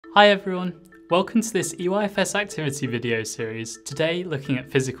Hi everyone, welcome to this EYFS activity video series, today looking at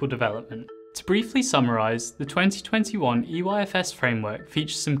physical development. To briefly summarise, the 2021 EYFS Framework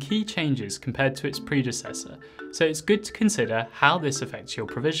features some key changes compared to its predecessor, so it's good to consider how this affects your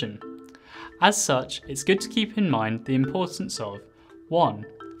provision. As such, it's good to keep in mind the importance of 1.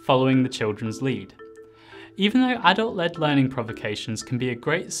 Following the children's lead. Even though adult-led learning provocations can be a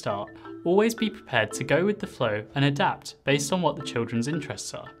great start, always be prepared to go with the flow and adapt based on what the children's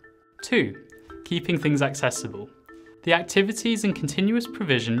interests are. 2. Keeping things accessible. The activities and continuous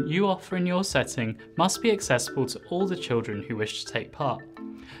provision you offer in your setting must be accessible to all the children who wish to take part.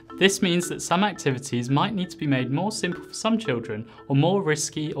 This means that some activities might need to be made more simple for some children or more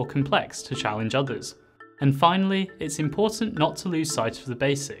risky or complex to challenge others. And finally, it's important not to lose sight of the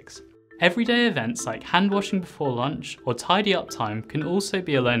basics. Everyday events like hand washing before lunch or tidy up time can also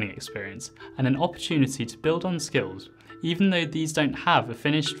be a learning experience and an opportunity to build on skills, even though these don't have a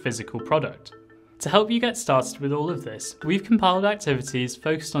finished physical product. To help you get started with all of this, we've compiled activities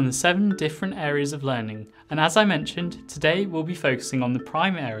focused on the 7 different areas of learning, and as I mentioned, today we'll be focusing on the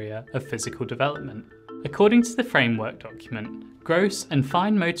prime area of physical development. According to the framework document, gross and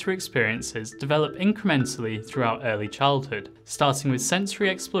fine motor experiences develop incrementally throughout early childhood, starting with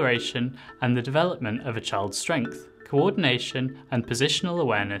sensory exploration and the development of a child's strength, coordination and positional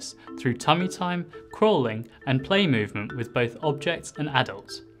awareness through tummy time, crawling and play movement with both objects and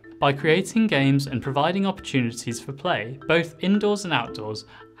adults. By creating games and providing opportunities for play, both indoors and outdoors,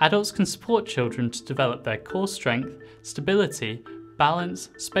 adults can support children to develop their core strength, stability, balance,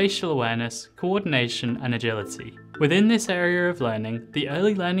 spatial awareness, coordination and agility. Within this area of learning, the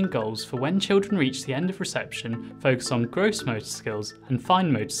early learning goals for when children reach the end of reception focus on gross motor skills and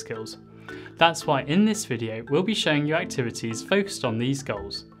fine motor skills. That's why in this video we'll be showing you activities focused on these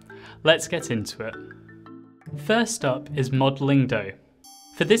goals. Let's get into it. First up is modelling dough.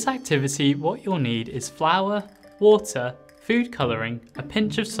 For this activity, what you'll need is flour, water, food colouring, a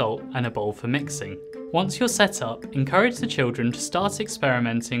pinch of salt and a bowl for mixing. Once you're set up, encourage the children to start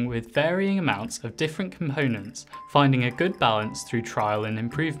experimenting with varying amounts of different components, finding a good balance through trial and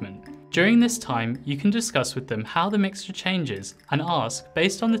improvement. During this time, you can discuss with them how the mixture changes and ask,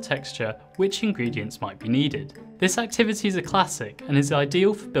 based on the texture, which ingredients might be needed. This activity is a classic and is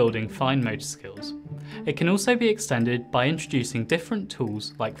ideal for building fine motor skills. It can also be extended by introducing different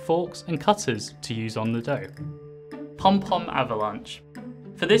tools like forks and cutters to use on the dough. Pom-pom avalanche.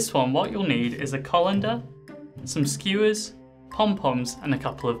 For this one, what you'll need is a colander, some skewers, pom-poms and a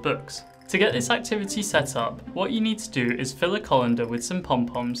couple of books. To get this activity set up, what you need to do is fill a colander with some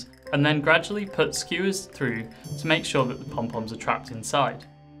pom-poms and then gradually put skewers through to make sure that the pom-poms are trapped inside.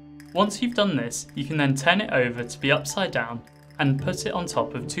 Once you've done this, you can then turn it over to be upside down and put it on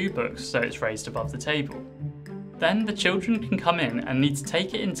top of 2 books so it's raised above the table. Then the children can come in and need to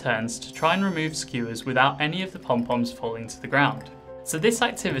take it in turns to try and remove skewers without any of the pom-poms falling to the ground. So this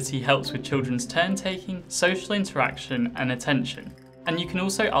activity helps with children's turn-taking, social interaction and attention. And you can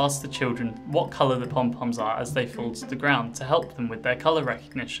also ask the children what colour the pom-poms are as they fall to the ground to help them with their colour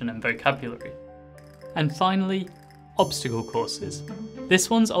recognition and vocabulary. And finally, obstacle courses. This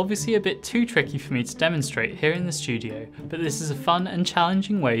one's obviously a bit too tricky for me to demonstrate here in the studio, but this is a fun and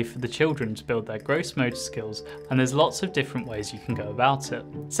challenging way for the children to build their gross motor skills, and there's lots of different ways you can go about it.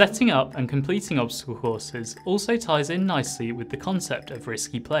 Setting up and completing obstacle courses also ties in nicely with the concept of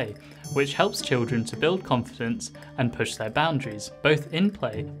risky play, which helps children to build confidence and push their boundaries, both in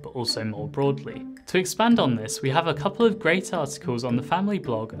play but also more broadly. To expand on this, we have a couple of great articles on the family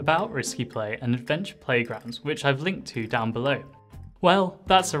blog about risky play and adventure playgrounds, which I've linked to down below. Well,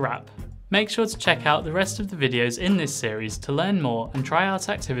 that's a wrap. Make sure to check out the rest of the videos in this series to learn more and try out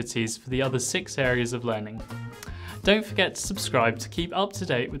activities for the other 6 areas of learning. Don't forget to subscribe to keep up to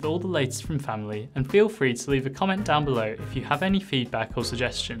date with all the latest from family, and feel free to leave a comment down below if you have any feedback or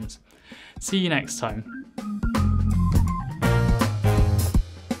suggestions. See you next time.